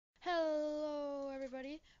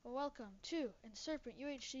everybody. Welcome to Inserpent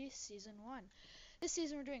UHC Season 1. This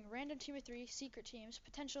season we're doing random team of 3, secret teams,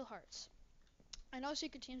 potential hearts. I know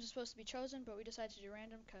secret teams are supposed to be chosen, but we decided to do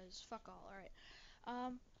random because fuck all, alright.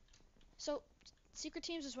 So, secret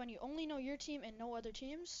teams is when you only know your team and no other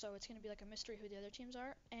teams, so it's going to be like a mystery who the other teams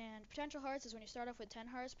are. And potential hearts is when you start off with 10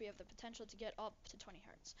 hearts, but you have the potential to get up to 20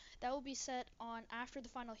 hearts. That will be set on after the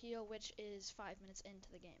final heal, which is 5 minutes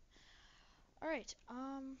into the game. Alright,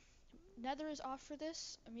 Nether is off for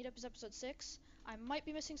this. Meetup is episode 6. I might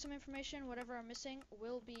be missing some information. Whatever I'm missing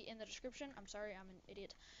will be in the description. I'm sorry, I'm an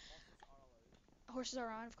idiot. Horses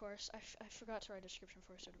are on, of course. I forgot to write a description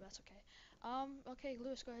for it, but that's okay. Okay,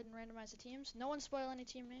 Lewis, go ahead and randomize the teams. No one spoil any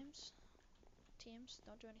team names. Teams,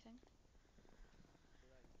 don't do anything.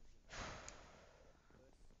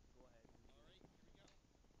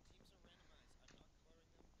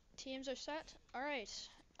 Teams are set. Alright.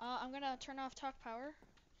 I'm gonna turn off talk power.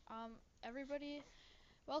 Everybody,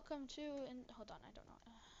 welcome to, hold on, I don't know.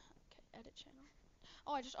 Okay, edit channel.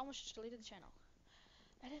 Oh, I just almost deleted the channel.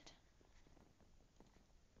 Edit.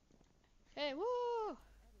 Hey, woo!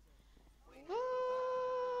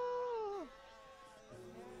 Woo!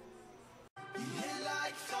 Hit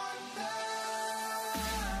like thunder.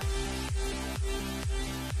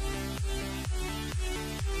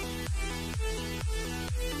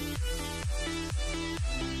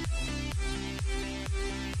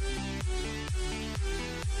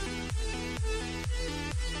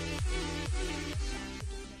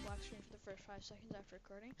 Black screen for the first 5 seconds after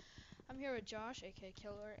recording. I'm here with Josh, aka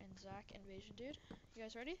Killer, and Zach, Invasion Dude. You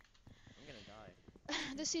guys ready? I'm gonna die.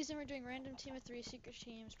 This season we're doing random team of 3 secret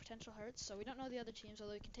teams, potential hearts, so we don't know the other teams,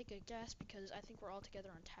 although we can take a guess because I think we're all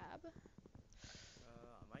together on tab.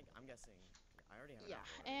 I'm guessing. I already have an Yeah,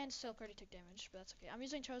 apple, right? and Silk already took damage, but that's okay. I'm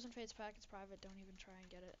using Chosen Fate's pack, it's private, don't even try and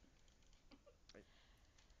get it. Wait.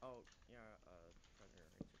 Oh, yeah, Predator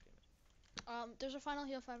already took damage. There's a final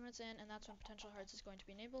heal 5 minutes in, and that's when potential hearts is going to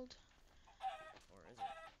be enabled. Or is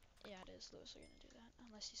it? Yeah, it is. Lewis are gonna do that,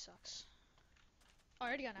 unless he sucks. Oh,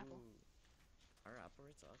 I already got an apple. Ooh. Our apple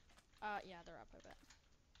rate's up. Yeah, they're up, I bet.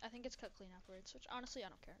 I think it's cut clean upwards, which honestly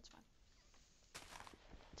I don't care, it's fine.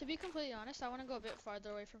 To be completely honest, I want to go a bit farther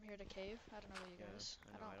away from here to cave. I don't know about you guys.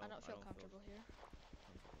 I don't feel comfortable here.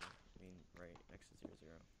 I mean, right next to 0-0.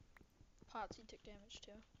 Potsy took damage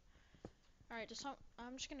too. Alright,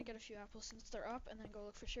 I'm just gonna get a few apples since they're up, and then go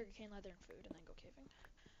look for sugarcane, leather, and food, and then go caving.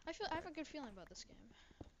 I have a good feeling about this game.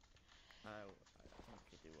 I think we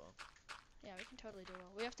could do well. Yeah, we can totally do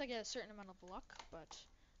well. We have to get a certain amount of luck, but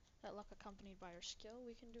that luck accompanied by our skill,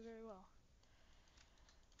 we can do very well.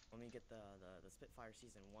 Let me get the Spitfire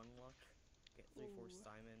Season 1 luck. Get 3-4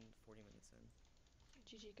 Simon, 40 minutes in.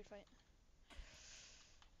 GG, good fight.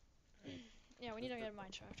 Yeah, we need to get a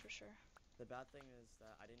mine shaft for sure. The bad thing is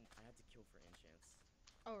that I had to kill for enchants.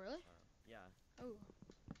 Oh, really? Yeah. Oh.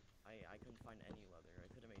 I couldn't find any leather. I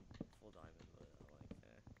could have made full diamond, but I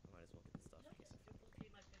might as well get the stuff in case I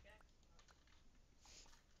duplicate my pickaxe.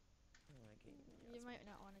 You might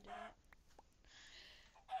not want to do that.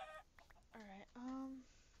 Alright, I'm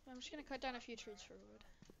just gonna cut down a few trees for wood.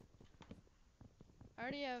 I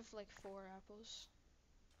already have like 4 apples.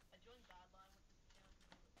 I joined Badline with this account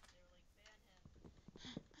and they were like, ban him.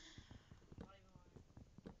 Not even lying.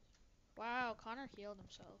 Wow, Connor healed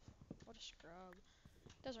himself. What a scrub.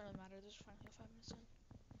 Doesn't really matter, there's finally 5 minutes in.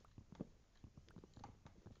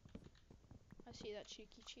 I see that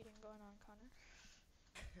cheeky cheating going on, Connor.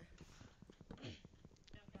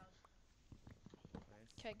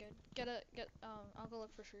 Okay, good. I'll go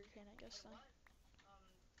look for sugarcane, I guess, then.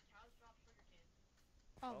 Cows drop sugarcane.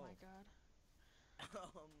 Oh my god.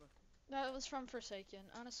 That was from Forsaken.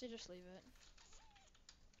 Honestly, just leave it.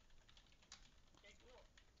 Okay, cool.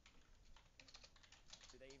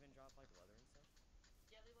 Do they even drop like leather and stuff?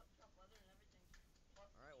 Yeah, they drop leather and everything.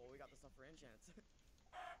 Alright, well we got the stuff for enchants. That's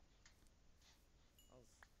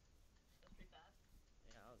pretty fast.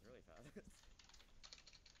 Yeah, that was really fast.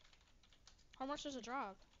 How much does it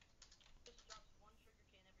drop? It just drops 1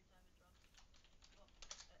 sugarcane every time it drops. Well,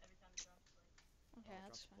 every time it drops, like. Okay, it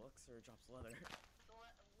that's drops fine. books or it drops leather? So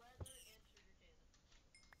leather and sugarcane.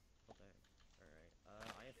 Okay. Alright.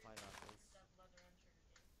 I have 5 apples. Leather and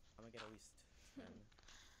sugarcane. I'm gonna get at least 10.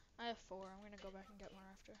 I have 4. I'm gonna go back and get more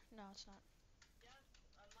after. No, it's not. Yeah,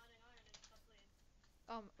 I'm mining iron and it's not clean.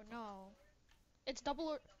 No. It's double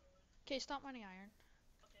or... Okay, stop mining iron.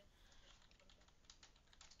 Okay.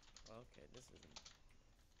 Okay, this isn't...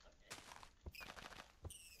 Okay.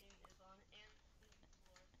 Is on and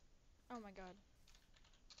floor. Oh my god.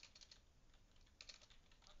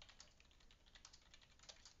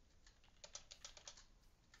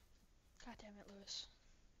 God damn it, Lewis.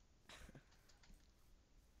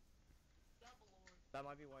 That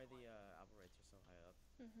might be why the apple rates are so high up.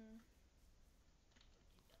 Mhm.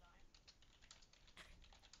 Keep that iron.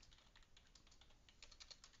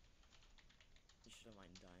 You should have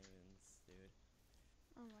mined diamonds, dude.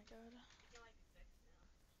 Oh my god. I think it might be fixed now.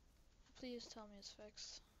 Please tell me it's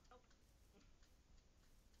fixed. Nope.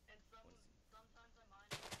 And What is it? sometimes I mine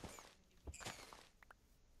and it doesn't even give me anything.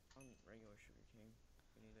 On regular sugarcane.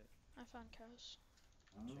 We need it. I found cows.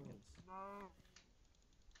 Chickens. Yay.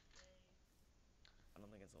 I don't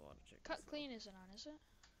think it's a lot of chickens. Cut though. clean isn't on, is it?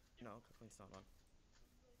 No, cookling's not on.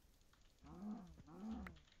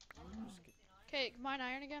 Just get, Okay, mine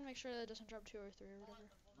iron again. Make sure that it doesn't drop 2 or 3 or I'll whatever. have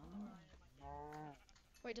to hold on to iron in my cave.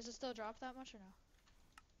 Wait, does it still drop that much or no?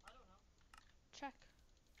 I don't know. Check.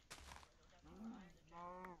 But it'll definitely put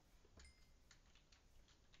iron to check.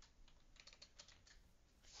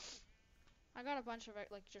 I got a bunch of it,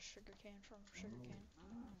 like just sugarcane from sugarcane.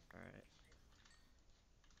 alright.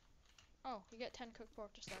 Oh, you get 10 cooked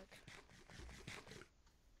pork to start.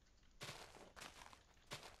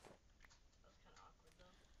 That was kind of awkward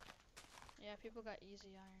though. Yeah, people got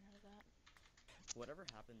easy iron out of that. Whatever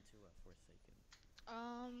happened to Forsaken?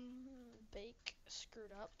 Bake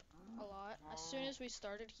screwed up a lot. As soon as we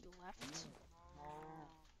started, he left.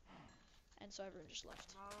 And so everyone just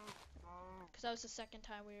left. Because that was the second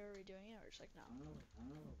time we were redoing it. We're just like, no.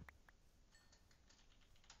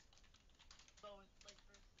 So it's like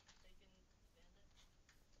first Forsaken disbanded.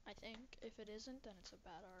 I think if it isn't, then it's a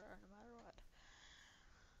bad RR no matter what.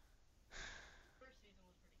 First season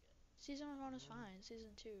was pretty good. Season 1 was fine. Season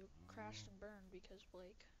 2 crashed and burned because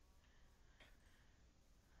Blake.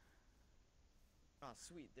 Ah,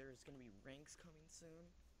 sweet. There's gonna be ranks coming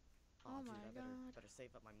soon. Oh dude, my I god. better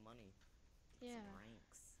save up my money. Get Yeah. some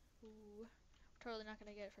ranks. Ooh. We're totally not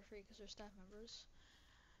gonna get it for free because we're staff members.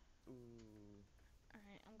 Ooh.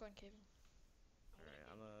 Alright, I'm going caving. Alright,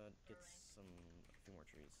 I'm gonna get a few more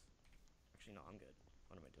trees. Actually, no, I'm good.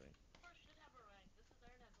 What am I doing? Killer should have a rank. This is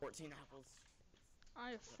Iron Apple. 14 apples.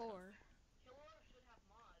 I have 4. Killer should have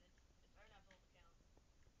mod. It's Iron Apple account.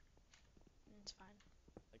 It's fine.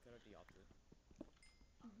 They could have de-opted.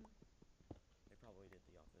 Mhm. They probably did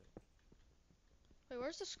de-opt it. Wait,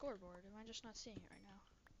 where's the scoreboard? Am I just not seeing it right now?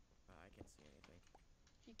 I can't see anything.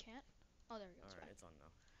 You can't? Oh, there we go. It's Alright, back. it's on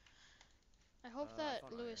now. I hope I that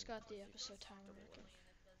found Lewis iron. got the Let's see. episode timer Double working. life. And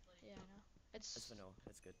it says like Yeah, I know. It's It's vanilla.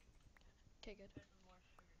 It's good. okay. Good. there's more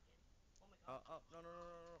sugarcane. Oh my god. Oh, no.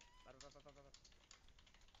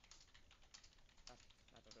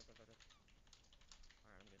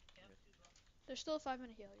 Alright, I'm good. Okay, I I'm have good. 2 blocks. There's still a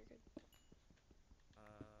 5-minute heal. You're good.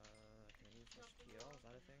 Can I use slash heal? Is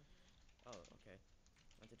that a thing? Oh, okay.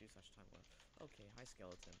 Meant to do such time left. Okay, hi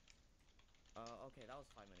skeleton. Okay, that was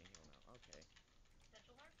 5-minute heal now. Okay.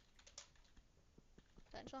 Potential heart?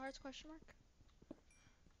 Potential hearts question mark?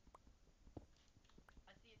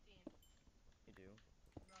 I see a team You do?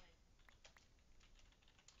 running.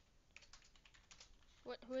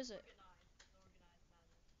 What? Who is it? Organized. It's organized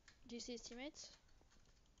madness. Do you see his teammates?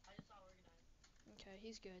 I just saw organized. Okay,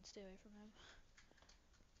 he's good. Stay away from him.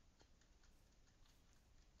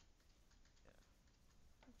 Yeah.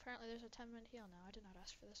 Apparently there's a 10-minute heal now. I did not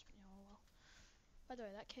ask for this, but oh well. By the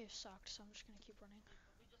way, that cave sucked, so I'm just gonna keep running.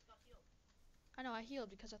 But we just got healed. I know, I healed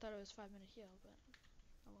because I thought it was 5-minute heal, but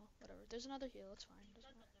oh well, whatever. There's another heal, it's fine. He Doesn't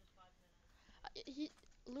said that matter. there's 5 minutes.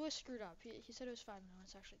 Lewis screwed up. He said it was 5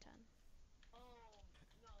 minutes, it's actually 10. Oh,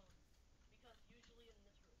 no. Because usually in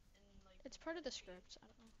this, in like It's this part of the Reddit game, script. I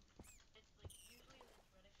don't know. it's like usually in this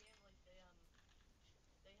Reddit game, like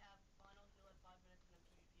they have final heal at 5 minutes and then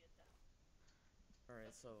PvP at 10.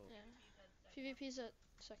 Alright, so Yeah. PvP's at second PvP's at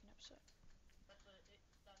second episode.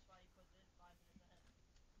 That's why he puts it 5 minutes ahead.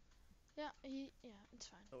 Yeah, it's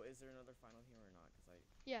fine. so is there another final heal or not? Cause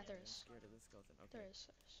Yeah, Yeah, there I'm is. scared of the skeleton. Okay. There is.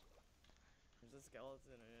 There's a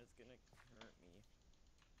skeleton and it's gonna hurt me.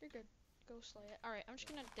 You're good. Go slay it. Alright, I'm just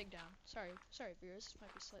gonna dig down. Sorry, viewers. This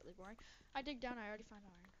might be slightly boring. I dig down. I already found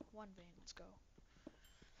iron. 1 vein. Let's go.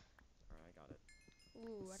 Alright, I got it.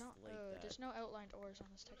 Ooh, I don't. Slate that. There's no outlined ores on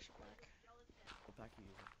this texture There's pack. a skeleton. What pack you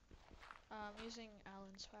using? I'm using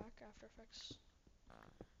Alan's pack, After Effects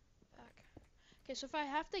Alright. pack. Okay, so if I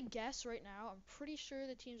have to guess right now, I'm pretty sure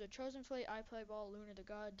the teams are Chosen Flay, I Play Ball, Lunar the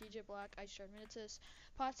God, DJ Black, Ice Shard Minitus,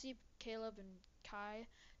 Potsy, Caleb, and Kai,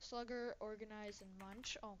 Slugger, Organize, and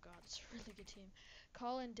Munch. Oh god, it's a really good team.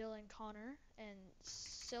 Colin, Dylan, Connor, and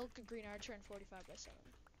Silk, GreenArcherr, and 45/7.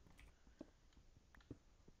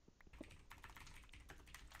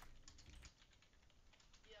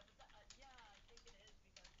 Yeah, but yeah, I think it is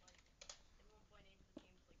because like in 1.8 the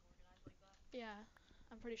team's like organized like that. Yeah,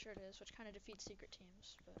 I'm pretty sure it is, which kind of defeats secret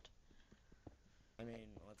teams, but I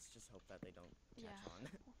mean, let's just hope that they don't Yeah. catch on.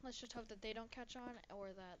 Let's just hope that they don't catch on,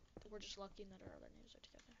 or that we're just lucky and that our other names are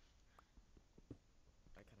together.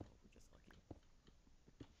 I kind of hope we're just lucky.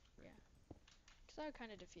 Yeah. Because that would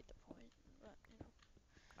kind of defeat the point, but, you know.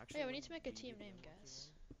 Actually, Yeah, we need to wouldn't make a we team be the name, unlucky guys.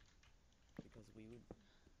 one? Because we would.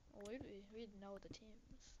 Well, we'd know the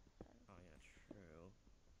teams. Oh yeah, true.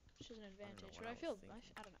 Which is an I don't know advantage, what but I was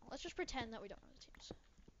thinking. I don't know. Let's just pretend that we don't know the teams.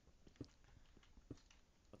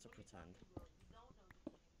 What's a What are you pretend? talking about? You don't know the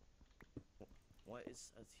teams. What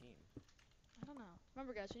is a team? I don't know.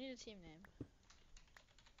 Remember, guys, we need a team name.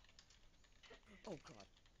 Oh god.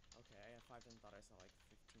 Okay, I F5'd and thought I saw like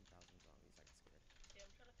 15,000 zombies. I got scared. Okay,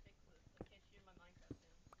 I'm trying to fix this. I can't hear my Minecraft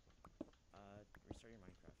sound. Restart your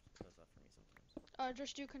Minecraft. It does that for me sometimes.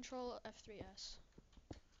 Just do Control F3S.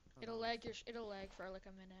 Oh, It'll that lag works. it'll lag for like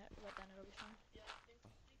a minute, but then it'll be fine. Yeah, I think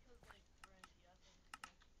it's because like we're in TS, I just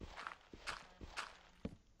can't plan my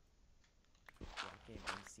sound. Yeah, game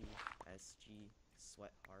MC, SG,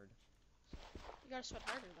 sweat hard. You gotta sweat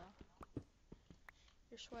harder though.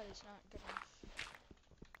 Your sweat is not good enough.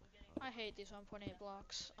 I'm getting I hate these 1.8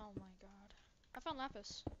 blocks. Oh my god. I found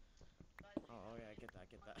lapis. guys, do you Oh have yeah, any get that.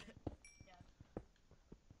 Minecraft? Yes.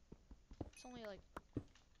 It's only like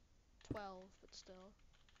 12, but still.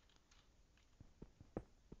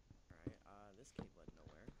 Alright, this cave led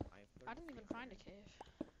nowhere. I have 33 I didn't even find a iron. cave.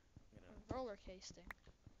 I'm I'm gonna... roller casting.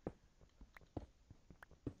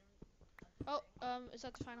 That's a Oh, thing. is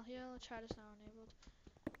that the final heal? Chat is now enabled.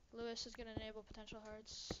 Lewis is gonna enable potential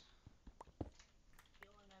hearts.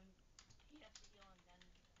 Heal and then he has to heal and then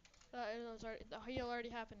potential heart. The heal already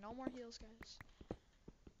happened. No more heals, guys.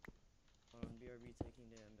 BRB taking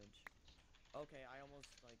damage. Okay, I almost,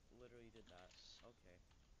 like, literally did that. Okay.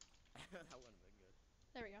 That would have been good.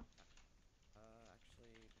 There we go.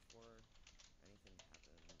 Actually, before anything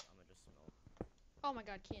happens, I'm gonna just smelt. Oh my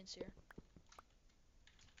god, Kian's here.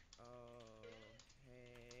 Oh,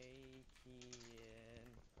 hey,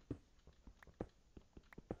 Kian.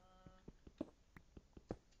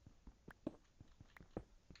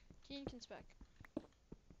 Kian can spec.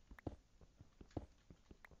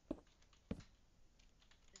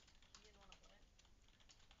 Does Kian wanna play?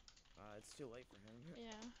 It's too late for him.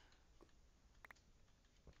 Yeah.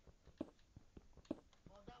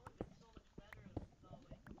 Well, that would've been so much better though,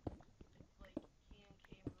 it's like Kian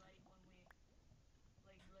came right when we,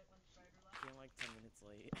 like right when Strider left. Kian, like, 10 minutes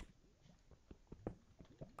late.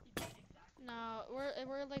 Exactly. No,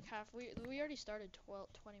 we're like we already started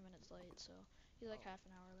 20 minutes late, so he's like Oh. half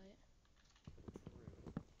an hour late.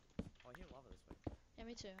 True. Oh, I hear lava this way. Yeah,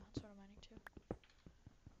 me too. That's what I'm mining too.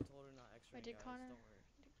 I told her not extra, Wait, did guys. Connor? Don't worry.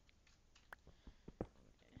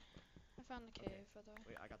 I found the cave, by the way.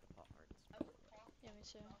 Wait, I got the pot hearts. I was paused Yeah, me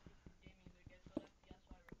too. for gaming, but guys, go to FPS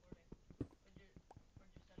while recording. Where'd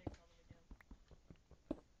your settings all the way down?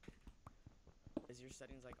 Is your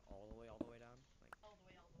settings like all the way down? Like, All the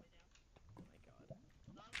way down. oh my god.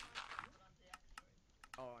 Not on console, but on DX story.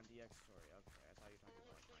 Oh, on DX story. Okay, I thought you were talking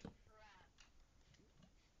about Holy like crap.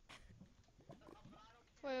 But I don't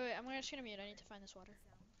care. Wait, I'm just gonna mute. I need to find this water.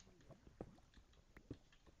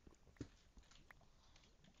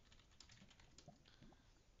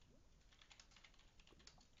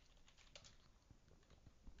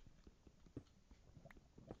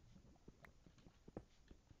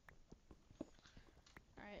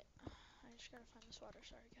 Alright, I just gotta find this water.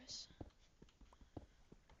 Sorry, guys.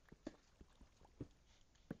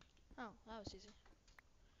 Oh, that was easy.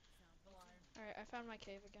 Blind. Alright, I found my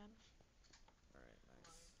cave again. Alright,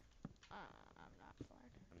 nice. I'm not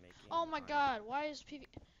flying. I'm making Oh my iron. god, why is PV...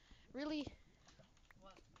 Really?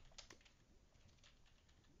 What?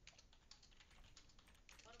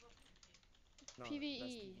 What about PvP? No, PvE.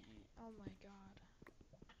 that's PvE. Oh my god.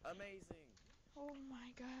 Amazing. Oh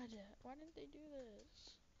my god. Why didn't they do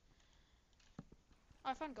this? Oh,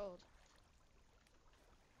 I found gold.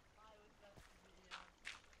 I was best video.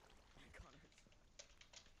 Connor's.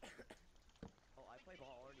 Oh, I play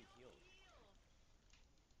ball already healed.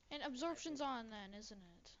 And absorption's on then, isn't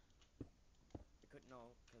it? I couldn't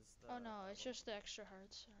know, because the... Oh no, it's just the extra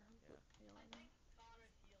hearts. Yeah. I think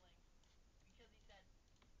Connor's healing. Because he said,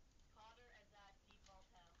 Connor is at default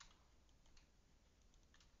health.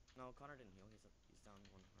 No, Connor didn't heal. He's down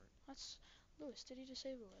 1 heart. That's... Lewis, did he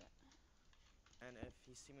disable it? And if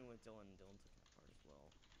he's teaming with Dylan, Dylan took that part as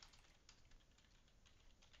well.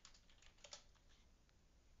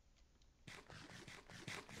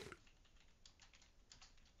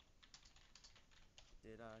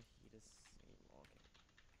 Did he disable? Okay.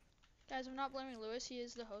 Guys, I'm not blaming Lewis. He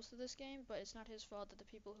is the host of this game, but it's not his fault that the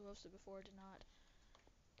people who hosted before did not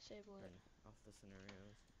disable it. Off the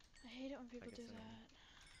scenarios. I hate it when people guess do I know. that.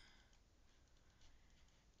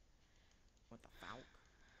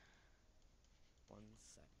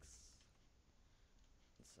 secs.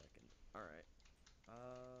 1 second. Alright.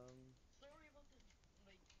 Sorry about this,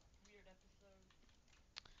 like, weird episode.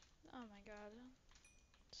 Oh my god.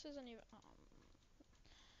 This isn't even.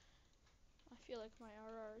 I feel like my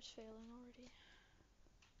RR is failing already.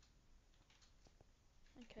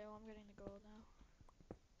 Okay, well, I'm getting the gold now.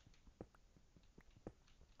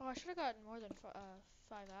 Oh, I should have gotten more than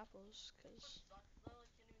 5 apples, What because. sucks though, I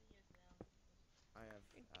can't even hear sound. I have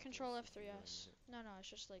Control apples if you really F3S. need it. No, it's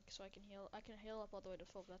just like so I can heal. I can heal up all the way to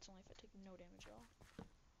full, but that's only if I take no damage at all.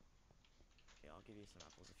 Okay, I'll give you some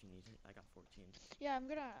apples if you need it. I got 14. Yeah, I've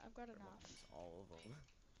got I'm about enough. to use all of them.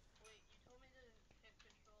 Wait, you told me to hit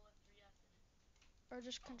Control F3S and it. Or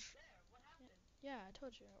just Oh, control. there. What happened? Yeah, I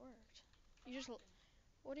told you it worked. What You just. happened?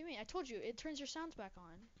 What do you mean? I told you it turns your sounds back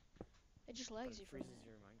on. It just But lags it you for a freezes minute.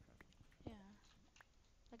 your Minecraft. Yeah.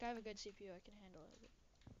 Like I have a good CPU, I can handle it.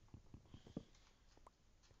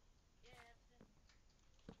 Yeah,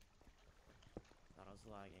 Thought I was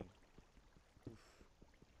lagging. Oof.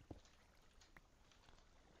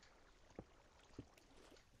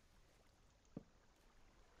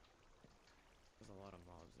 There's a lot of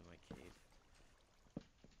mobs in my cave.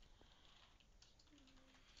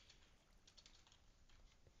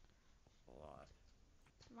 A lot.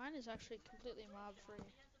 Mine is actually Who has completely mob absorption?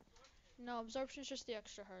 free. He has absorption. No, absorption is just the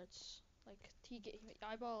extra hearts. Like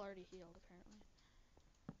eyeball already healed apparently.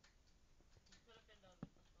 You put up in a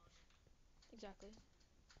spawner. Exactly.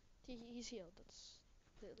 He's healed. That's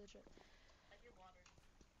completely legit. I hear water.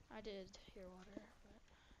 I did hear water, but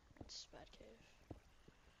it's bad cave.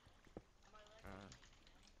 Am I lagging Uh, like Cam?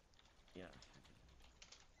 yeah.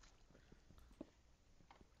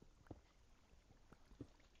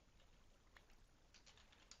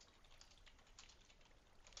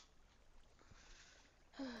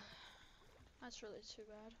 That's really too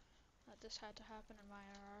bad that this had to happen in my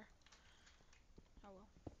RR. Oh well.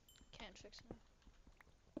 Can't fix it now.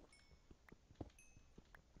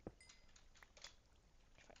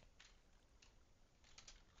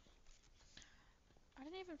 I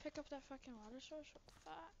didn't even pick up that fucking water source. What the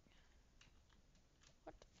fuck?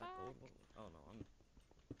 What the That gold fuck? level? Oh no, I'm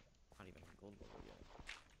not even gold level yet.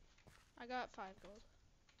 I got 5 gold.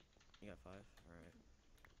 You got 5?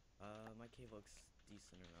 Alright. My cave looks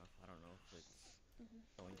decent enough. I don't know if it's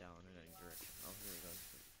going down in any direction. Oh, here it goes.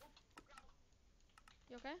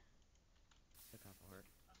 You okay? Took half a heart.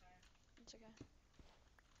 Okay. It's okay.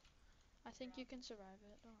 I think you can survive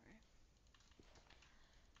it. Don't worry.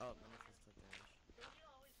 Oh, Nemesis took damage. Don't you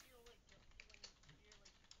always feel like guilty when you're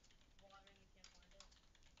like water and you can't find it?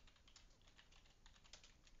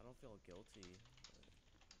 I don't feel guilty.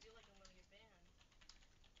 I feel like I'm gonna get banned.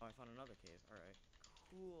 Oh, I found another cave. Alright.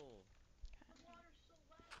 Cool. The water's so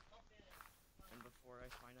loud. Oh, bandit. And before I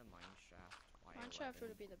find a mine shaft, Mineshaft Y11,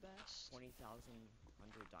 would be the best. 20,000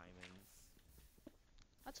 diamonds.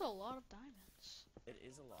 That's a lot of diamonds. It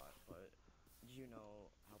is a lot, but do you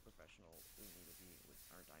know how professional we need to be with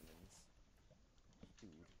our diamonds?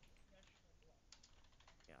 Dude. Professional what?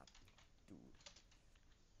 Yeah, dude.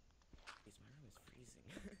 Jeez, my room is freezing.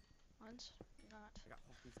 Mine's not. I got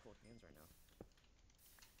these cold hands right now.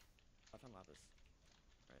 I found lapis.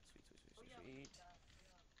 Alright, sweet, sweet, sweet, Oh sweet, yeah, we sweet. need that.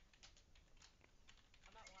 Yeah.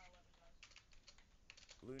 I'm at Y11, guys.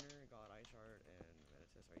 Lunar, God, Ishard, and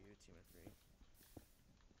Meditus, are you a team of 3?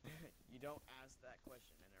 You don't ask that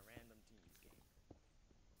question in a random teams game.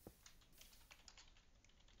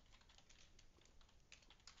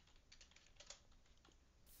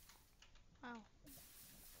 Wow.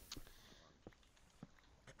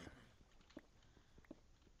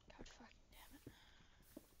 God fucking damn it.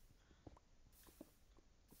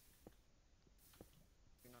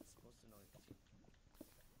 You're not supposed to know. See?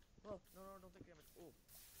 Oh, no, don't take damage. Oh,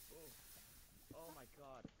 oh, oh my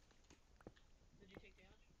god. Did you take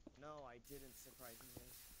damage? No, I didn't,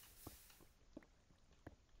 surprisingly.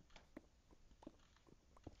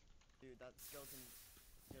 Dude, that skeleton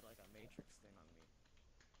did like a matrix thing on me.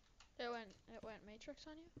 It went matrix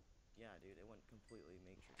on you? Yeah, dude, it went completely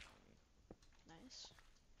matrix on me. Nice.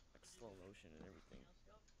 Like slow motion and everything. No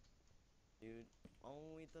scope? Dude,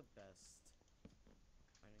 only the best.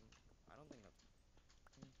 I don't think that's...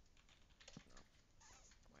 no.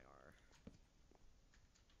 My R.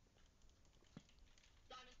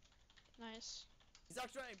 Diamond! Nice. He's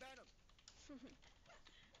X-ray! Ban him!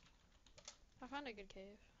 I found a good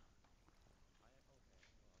cave.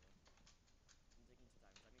 I'm digging to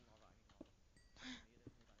diamonds. I mean lava, I mean lava. You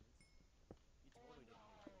didn't hear diamonds? You Oh totally didn't hear no!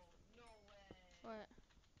 diamonds from me. No way! What?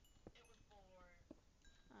 It was 4.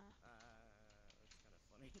 That's kind of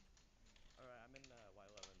funny. Alright, I'm in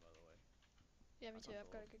Y11 by the way. Yeah, me I too. found I've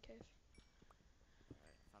got gold. a good cave.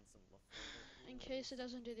 Alright, found some leftover. In case it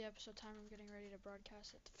doesn't do the episode time, I'm getting ready to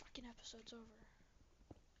broadcast it. The fucking episode's over.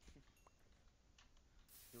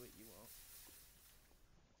 Do it, you won't.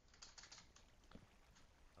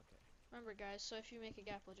 Okay. Remember, guys, so if you make a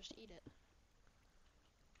gap, we'll just eat it.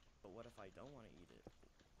 But what if I don't want to eat it?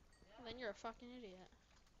 Yeah. Then you're a fucking idiot.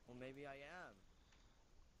 Well, maybe I am.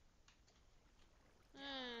 I'm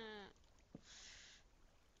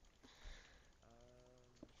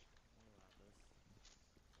gonna have this.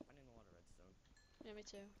 I need a lot of redstone. Yeah, me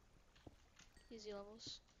too. Easy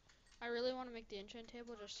levels. I really want to make the enchant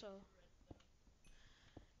table just so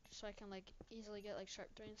I can like easily get like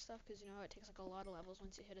sharp 3 and stuff, because you know how it takes like a lot of levels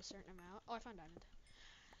once you hit a certain amount. Oh, I found diamond.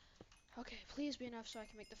 Okay, please be enough so I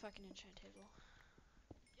can make the fucking enchant table.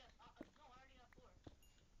 Yes. No, I already have 4.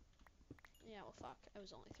 Yeah, well fuck, I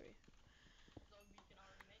was only 3. So we can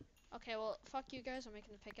already make it. Okay, well fuck you guys, I'm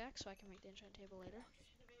making the pickaxe so I can make the enchant table later. You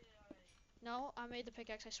should have made it already. No, I made the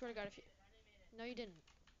pickaxe, I swear to god if you... I already made it. No you didn't.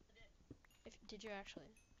 I did. Did you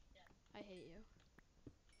actually? Yes. I hate you.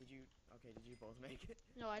 Did you both make it?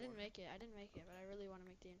 No, I didn't make it, but I really want to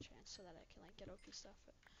make the enchant so that I can like get OP stuff.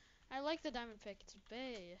 I like the diamond pick, it's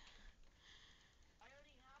bae. I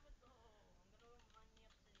already have it though. I'm gonna mine the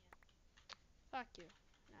obsidian. Fuck you.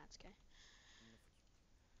 Nah, it's okay.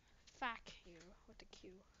 Fuck you with the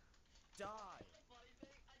Q. Die! The funny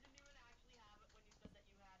thing, I didn't even actually have it when you said that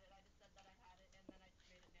you had it. I just said that I had it, and then I just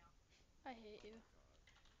made it now. I hate you.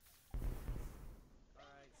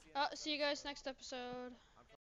 Alright, see you next See you guys episode. next episode.